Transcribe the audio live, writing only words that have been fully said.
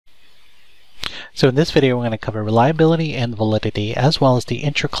So in this video, we're going to cover reliability and validity, as well as the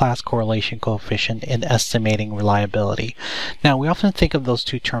inter-class correlation coefficient in estimating reliability. Now, we often think of those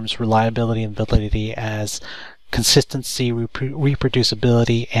two terms, reliability and validity, as consistency,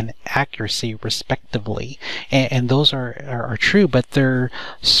 reproducibility, and accuracy, respectively. And those are true, but there are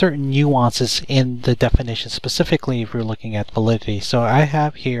certain nuances in the definition, specifically if you're looking at validity. So I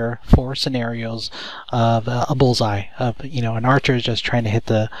have here 4 scenarios of a bullseye, of an archer is just trying to hit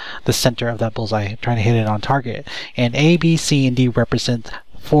the center of that bullseye, trying to hit it on target. And A, B, C, and D represent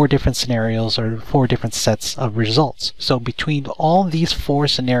 4 different scenarios or 4 different sets of results. So between all these 4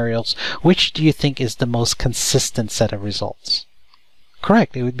 scenarios, which do you think is the most consistent set of results?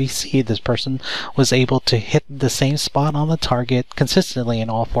 Correct, it would be C. This person was able to hit the same spot on the target consistently in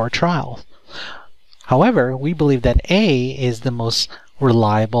all 4 trials. However, we believe that A is the most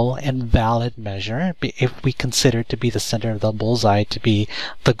reliable and valid measure if we consider to be the center of the bullseye to be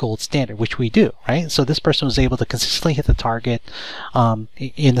the gold standard, which we do, right? So this person was able to consistently hit the target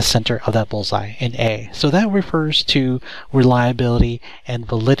in the center of that bullseye in A. So that refers to reliability and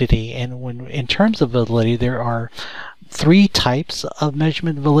validity. And when in terms of validity, there are 3 types of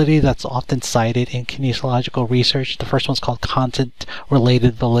measurement validity that's often cited in kinesiological research. The first one's called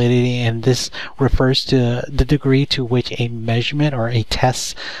content-related validity, and this refers to the degree to which a measurement or a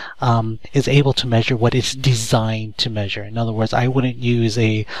test is able to measure what it's designed to measure. In other words, I wouldn't use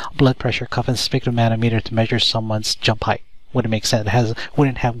a blood pressure cuff and sphygmomanometer to measure someone's jump height. Wouldn't make sense. It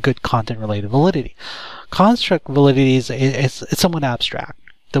wouldn't have good content-related validity. Construct validity is somewhat abstract.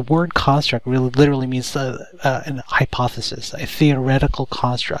 The word construct really literally means a hypothesis, a theoretical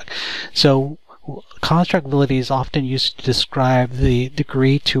construct. So construct validity is often used to describe the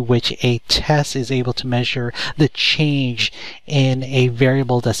degree to which a test is able to measure the change in a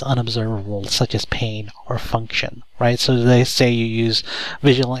variable that's unobservable, such as pain or function, right? So they say you use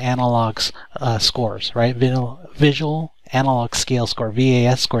visual analog scores, right? Visual analog scale score,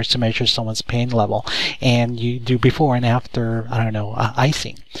 VAS scores, to measure someone's pain level, and you do before and after,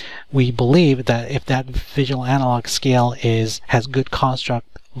 icing. We believe that if that visual analog scale has good construct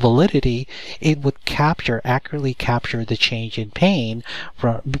validity, it would accurately capture the change in pain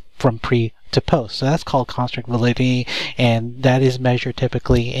from pre to post. So that's called construct validity, and that is measured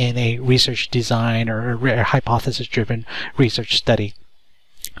typically in a research design or hypothesis-driven research study.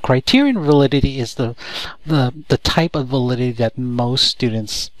 Criterion validity is the type of validity that most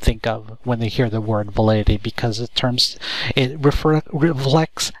students think of when they hear the word validity, because it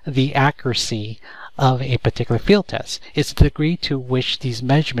reflects the accuracy of a particular field test. It's the degree to which these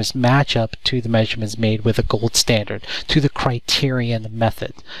measurements match up to the measurements made with a gold standard, to the criterion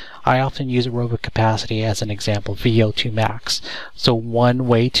method. I often use aerobic capacity as an example, VO2 max. So one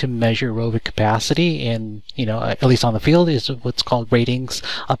way to measure aerobic capacity in, at least on the field, is what's called ratings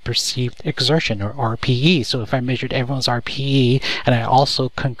of perceived exertion, or RPE. So if I measured everyone's RPE and I also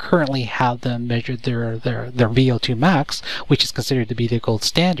concurrently have them measure their VO2 max, which is considered to be the gold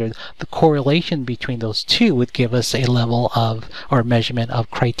standard, the correlation between those two would give us a level of, or measurement of,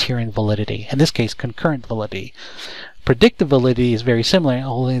 criterion validity. In this case, concurrent validity. Predictive validity is very similar,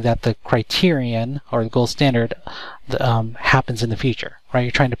 only that the criterion, or the gold standard, happens in the future, right?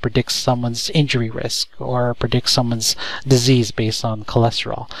 You're trying to predict someone's injury risk or predict someone's disease based on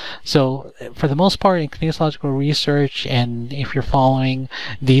cholesterol. So for the most part in kinesiological research, and if you're following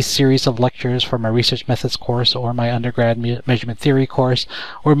these series of lectures for my research methods course or my undergrad measurement theory course,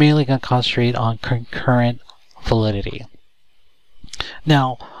 we're mainly going to concentrate on concurrent validity.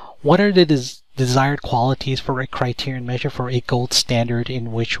 Now, what are the desired qualities for a criterion measure, for a gold standard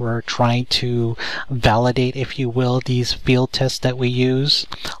in which we're trying to validate, if you will, these field tests that we use?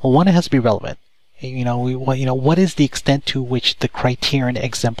 Well, one, it has to be relevant. What is the extent to which the criterion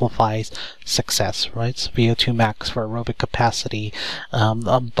exemplifies success, right? So VO2 max for aerobic capacity,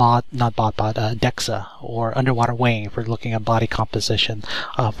 DEXA, or underwater weighing if we're looking at body composition,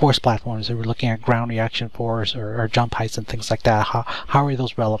 force platforms if we're looking at ground reaction force or jump heights and things like that. How are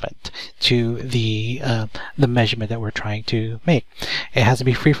those relevant to the measurement that we're trying to make? It has to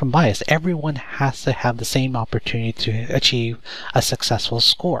be free from bias. Everyone has to have the same opportunity to achieve a successful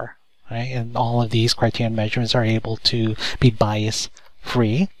score. Right? And all of these criterion measurements are able to be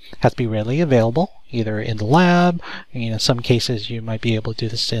bias-free, has to be readily available, either in the lab. In some cases you might be able to do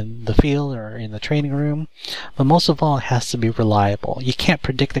this in the field or in the training room. But most of all, it has to be reliable. You can't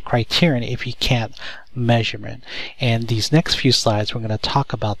predict the criterion if you can't measure it. And these next few slides, we're going to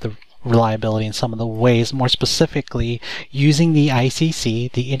talk about the reliability in some of the ways, more specifically using the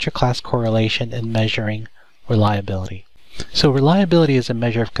ICC, the interclass correlation, in measuring reliability. So reliability is a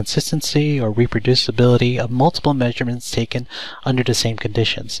measure of consistency or reproducibility of multiple measurements taken under the same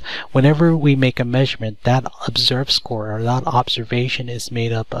conditions. Whenever we make a measurement, that observed score or that observation is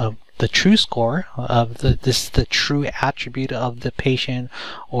made up of the true score of the true attribute of the patient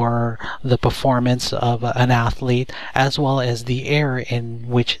or the performance of an athlete, as well as the error in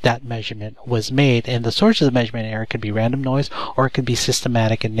which that measurement was made. And the source of the measurement error could be random noise, or it could be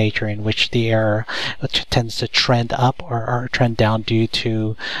systematic in nature, in which the error tends to trend up or trend down due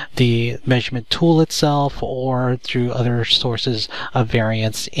to the measurement tool itself or through other sources of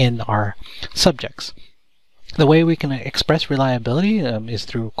variance in our subjects. The way we can express reliability is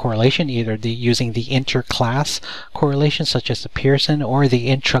through correlation, either using the interclass correlation such as the Pearson, or the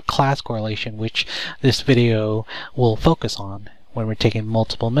intra-class correlation, which this video will focus on when we're taking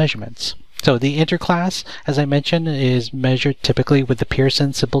multiple measurements. So the interclass, as I mentioned, is measured typically with the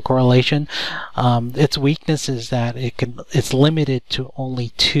Pearson simple correlation. Its weakness is that it's limited to only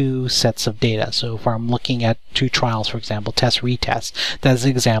 2 sets of data. So if I'm looking at 2 trials, for example, test-retest, that's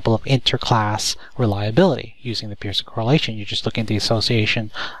an example of interclass reliability. Using the Pearson correlation, you're just looking at the association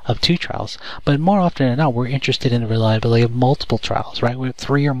of 2 trials. But more often than not, we're interested in the reliability of multiple trials, right? We have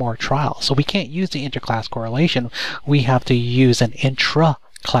 3 or more trials. So we can't use the interclass correlation. We have to use an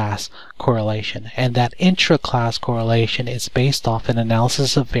intra-class correlation, and that intra-class correlation is based off an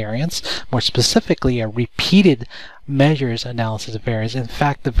analysis of variance, more specifically a repeated measures analysis of variance. In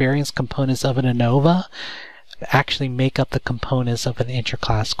fact, the variance components of an ANOVA actually make up the components of an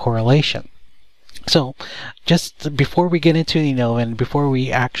intra-class correlation. So just before we get into the ANOVA and before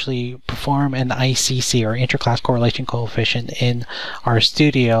we actually perform an ICC or interclass correlation coefficient in our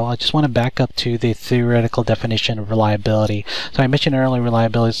studio, I just want to back up to the theoretical definition of reliability. So I mentioned earlier,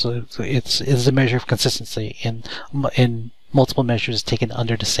 reliability is a measure of consistency in multiple measures taken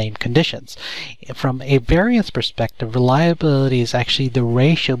under the same conditions. From a variance perspective, reliability is actually the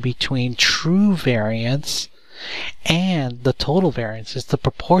ratio between true variance and the total variance. It's the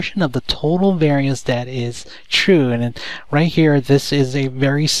proportion of the total variance that is true. And right here, this is a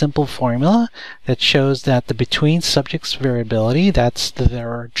very simple formula that shows that the between subjects variability,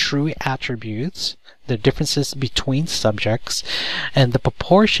 there are true attributes, the differences between subjects, and the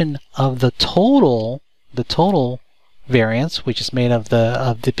proportion of the total variance, which is made of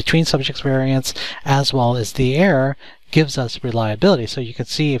the between subjects variance as well as the error, gives us reliability. So you can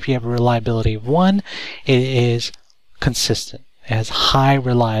see if you have a reliability of 1, it is consistent. It has high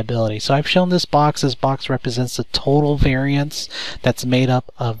reliability. So I've shown this box. This box represents the total variance that's made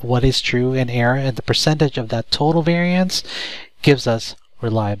up of what is true and error, and the percentage of that total variance gives us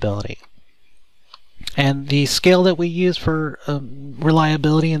reliability. And the scale that we use for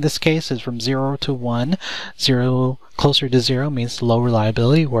reliability in this case is from 0 to 1. 0 closer to 0 means low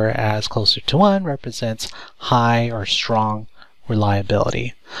reliability, whereas closer to 1 represents high or strong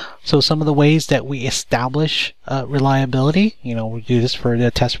reliability. So some of the ways that we establish reliability, we do this for the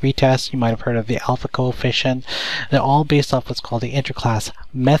test-retest. You might have heard of the alpha coefficient. They're all based off what's called the interclass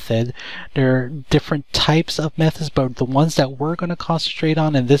method. There are different types of methods, but the ones that we're going to concentrate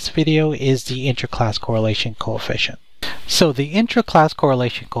on in this video is the interclass correlation coefficient. So the intra-class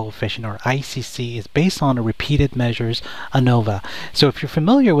correlation coefficient, or ICC, is based on a repeated measures ANOVA. So if you're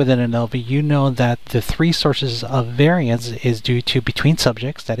familiar with an ANOVA, you know that the 3 sources of variance is due to between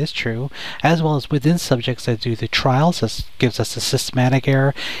subjects, that is true, as well as within subjects, that due to trials, that gives us the systematic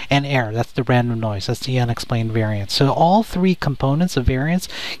error, and error, that's the random noise, that's the unexplained variance. So all 3 components of variance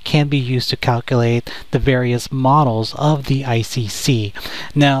can be used to calculate the various models of the ICC.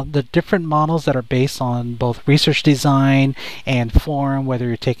 Now, the different models that are based on both research design and form, whether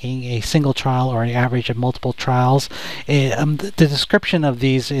you're taking a single trial or an average of multiple trials, the description of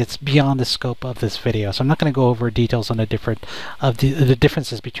these, it's beyond the scope of this video. So I'm not going to go over details on the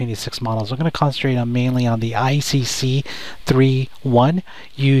differences between these 6 models. I'm going to concentrate on mainly on the ICC 3.1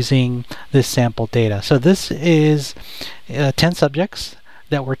 using this sample data. So this is 10 subjects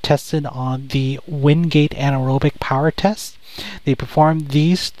that were tested on the Wingate anaerobic power test. They performed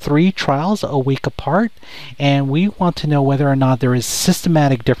these 3 trials a week apart, and we want to know whether or not there is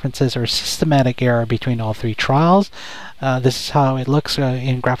systematic differences or systematic error between all 3 trials. This is how it looks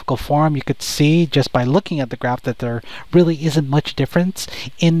in graphical form. You could see just by looking at the graph that there really isn't much difference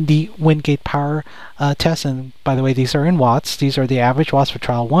in the Wingate power test. And by the way, these are in watts. These are the average watts for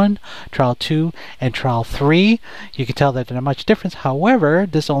trial 1, trial 2, and trial 3. You can tell that there's not much difference. However,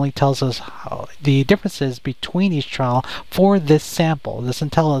 this only tells us how the differences between each trial for this sample. It doesn't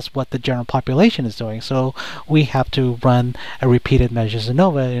tell us what the general population is doing, so we have to run a repeated measures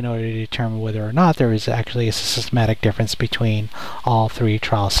ANOVA in order to determine whether or not there is actually a systematic difference between all three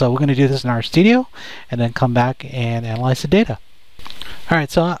trials. So we're going to do this in our studio and then come back and analyze the data.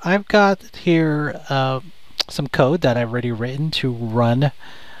 Alright, so I've got here some code that I've already written to run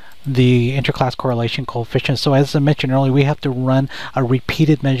the interclass correlation coefficient. So as I mentioned earlier, we have to run a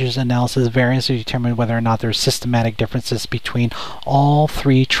repeated measures analysis variance to determine whether or not there's systematic differences between all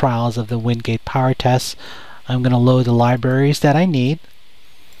three trials of the Wingate power test. I'm going to load the libraries that I need.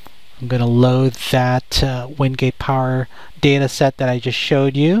 I'm going to load that Wingate power data set that I just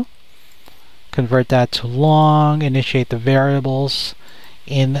showed you, convert that to long, initiate the variables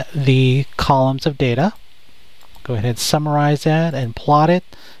in the columns of data. Go ahead and summarize that and plot it.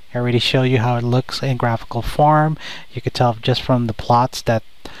 I already show you how it looks in graphical form. You can tell just from the plots that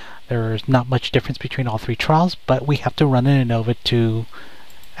there's not much difference between all three trials, but we have to run an ANOVA to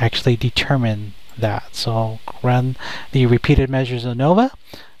actually determine that. So run the repeated measures ANOVA.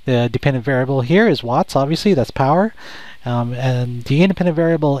 The dependent variable here is watts, obviously, that's power. And the independent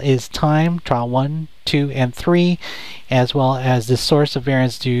variable is time, trial 1, 2, and 3, as well as the source of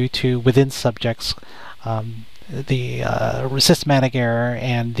variance due to within subjects, the systematic error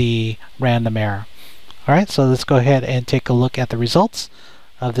and the random error. Alright, so let's go ahead and take a look at the results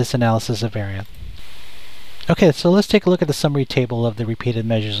of this analysis of variance. Okay, so let's take a look at the summary table of the repeated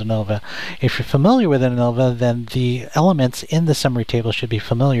measures ANOVA. If you're familiar with ANOVA, then the elements in the summary table should be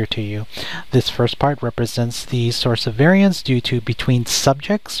familiar to you. This first part represents the source of variance due to between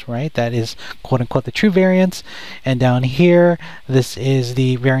subjects, right? That is quote-unquote the true variance. And down here, this is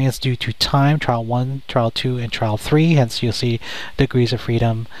the variance due to time, trial 1, trial 2, and trial 3. Hence, you'll see degrees of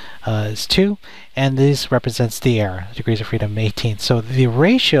freedom is 2. And this represents the error, degrees of freedom 18. So the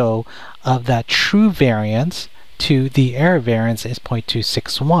ratio of that true variance to the error variance is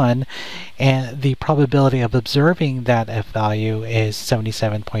 0.261, and the probability of observing that F value is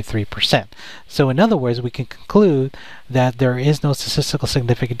 77.3%. So in other words, we can conclude that there is no statistical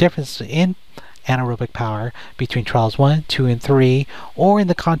significant difference in anaerobic power between trials 1, 2, and 3, or in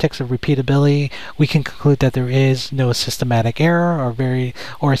the context of repeatability, we can conclude that there is no systematic error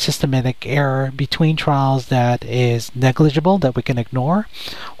or a systematic error between trials that is negligible, that we can ignore,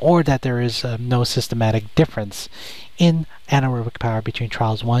 or that there is no systematic difference in anaerobic power between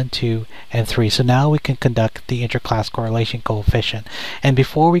trials 1, 2, and 3. So now we can conduct the interclass correlation coefficient. And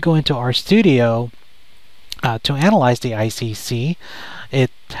before we go into RStudio to analyze the ICC, it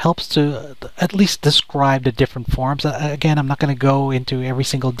helps to at least describe the different forms. Again, I'm not going to go into every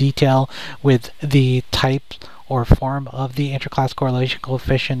single detail with the type or form of the interclass correlation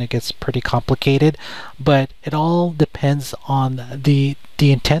coefficient. It gets pretty complicated, but it all depends on the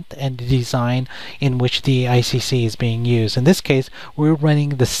intent and the design in which the ICC is being used. In this case, we're running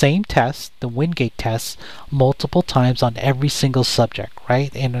the same test, the Wingate test, multiple times on every single subject,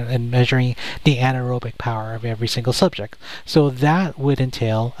 right? And measuring the anaerobic power of every single subject. So that would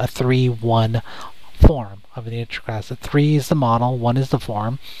entail a 3-1 form of the interclass. The 3 is the model, 1 is the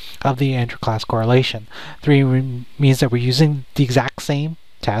form of the interclass correlation. 3 means that we're using the exact same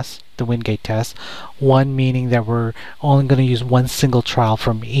test, the Wingate test. 1 meaning that we're only going to use one single trial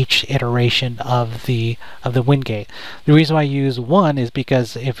from each iteration of the Wingate. The reason why I use 1 is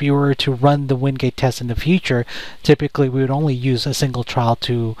because if you were to run the Wingate test in the future, typically we would only use a single trial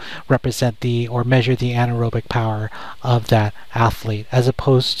to represent or measure the anaerobic power of that athlete, as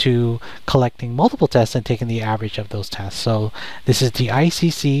opposed to collecting multiple tests and taking the average of those tests. So this is the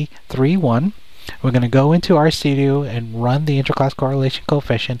ICC 3-1. We're going to go into RStudio and run the interclass correlation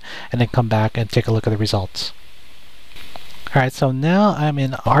coefficient and then come back and take a look at the results. Alright, so now I'm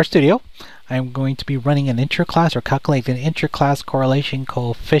in RStudio. I'm going to be running an interclass or calculating an interclass correlation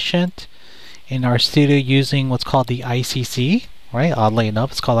coefficient in RStudio using what's called the ICC. Right? Oddly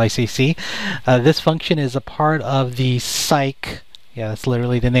enough, it's called ICC. This function is a part of the psych, yeah, that's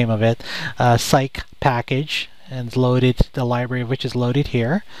literally the name of it, psych package, and it's loaded, the library of which is loaded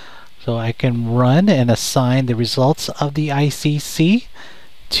here. So I can run and assign the results of the ICC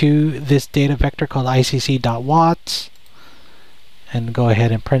to this data vector called ICC.watts and go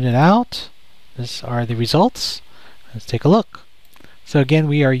ahead and print it out. These are the results. Let's take a look. So again,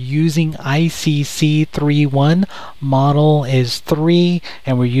 we are using ICC 3-1. Model is 3,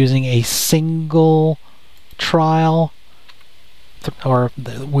 and we're using a single trial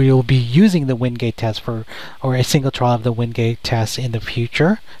we'll be using the Wingate test or a single trial of the Wingate test in the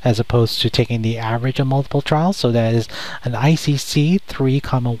future, as opposed to taking the average of multiple trials. So that is an ICC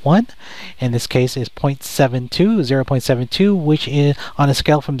 3,1. In this case is 0.72, which is on a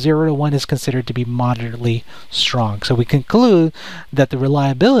scale from 0 to 1 is considered to be moderately strong. So we conclude that the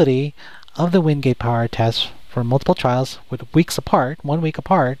reliability of the Wingate power test for multiple trials with 1 week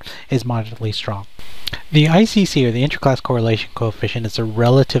apart, is moderately strong. The ICC, or the interclass correlation coefficient, is a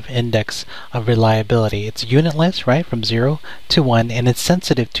relative index of reliability. It's unitless, right, from 0 to 1, and it's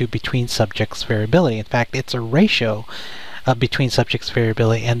sensitive to between subjects variability. In fact, it's a ratio between subjects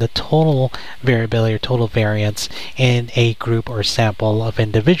variability and the total variability or total variance in a group or sample of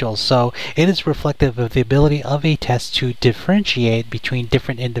individuals. So it is reflective of the ability of a test to differentiate between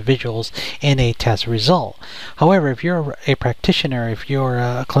different individuals in a test result. However, if you're a practitioner, if you're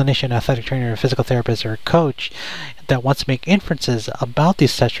a clinician, athletic trainer, a physical therapist, or a coach that wants to make inferences about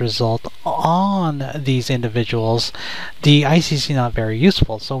these test results on these individuals, the ICC is not very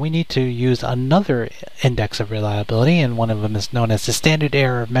useful. So we need to use another index of reliability, and one of them is known as the standard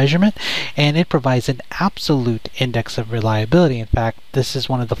error of measurement, and it provides an absolute index of reliability. In fact, this is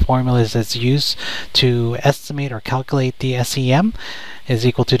one of the formulas that's used to estimate or calculate the SEM, is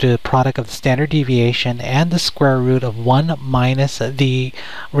equal to the product of the standard deviation and the square root of 1 minus the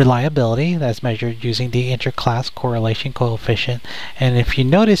reliability, that's measured using the interclass correlation coefficient. And if you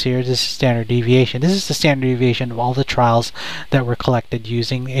notice here, this is standard deviation. This is the standard deviation of all the trials that were collected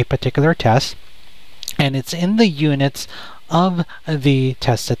using a particular test, and it's in the units of the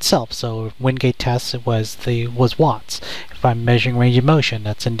test itself. So Wingate test was watts. If I'm measuring range of motion,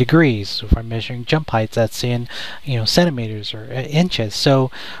 that's in degrees. If I'm measuring jump heights, that's in centimeters or inches.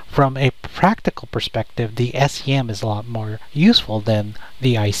 So from a practical perspective, the SEM is a lot more useful than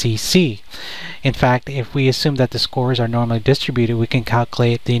the ICC. In fact, if we assume that the scores are normally distributed, we can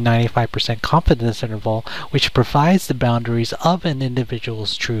calculate the 95% confidence interval, which provides the boundaries of an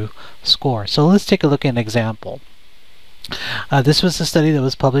individual's true score. So let's take a look at an example. This was a study that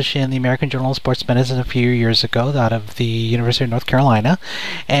was published in the American Journal of Sports Medicine a few years ago, out of the University of North Carolina,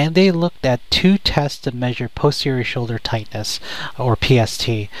 and they looked at 2 tests to measure posterior shoulder tightness, or PST.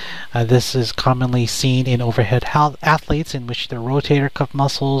 This is commonly seen in overhead athletes, in which the rotator cuff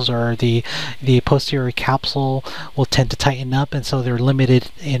muscles or the posterior capsule will tend to tighten up, and so they're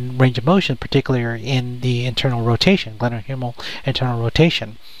limited in range of motion, particularly in the internal rotation, glenohumeral internal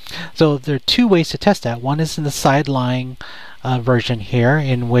rotation. So there are 2 ways to test that. One is in the side-lying version here,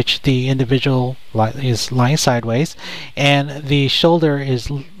 in which the individual is lying sideways and the shoulder is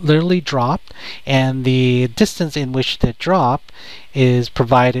literally dropped, and the distance in which the drop is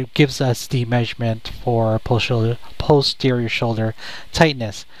provided gives us the measurement for posterior shoulder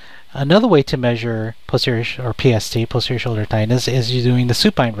tightness. Another way to measure posterior or PST, posterior shoulder tightness, is doing the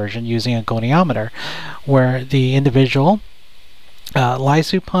supine version using a goniometer, where the individual lies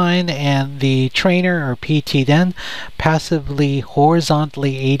supine and the trainer or PT then passively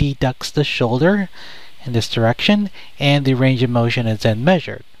horizontally adducts the shoulder in this direction, and the range of motion is then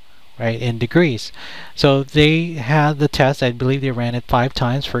measured, right, in degrees. So they had the test, I believe they ran it 5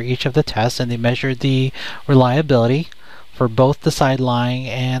 times for each of the tests, and they measured the reliability for both the side lying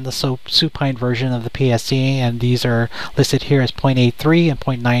and the supine version of the PST, and these are listed here as 0.83 and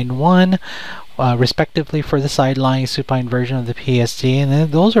 0.91 respectively for the side lying supine version of the PST, and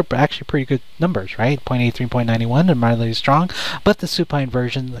then those are actually pretty good numbers, right? 0.83 and 0.91 are mildly strong, but the supine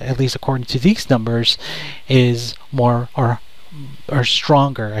version, at least according to these numbers, is more or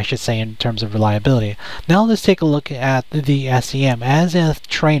stronger, I should say, in terms of reliability. Now let's take a look at the SEM. As a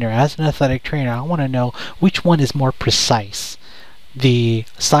trainer, as an athletic trainer, I want to know which one is more precise, the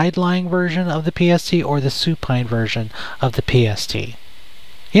side-lying version of the PST or the supine version of the PST.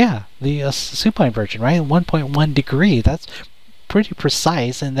 Yeah, the supine version, right? 1.1 degree. That's pretty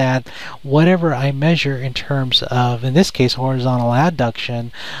precise in that whatever I measure in terms of, in this case, horizontal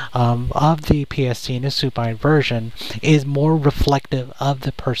adduction of the PST in the supine version is more reflective of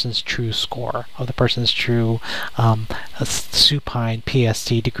the person's true score, of the person's true supine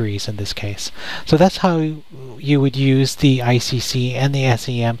PST degrees in this case. So that's how you would use the ICC and the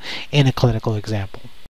SEM in a clinical example.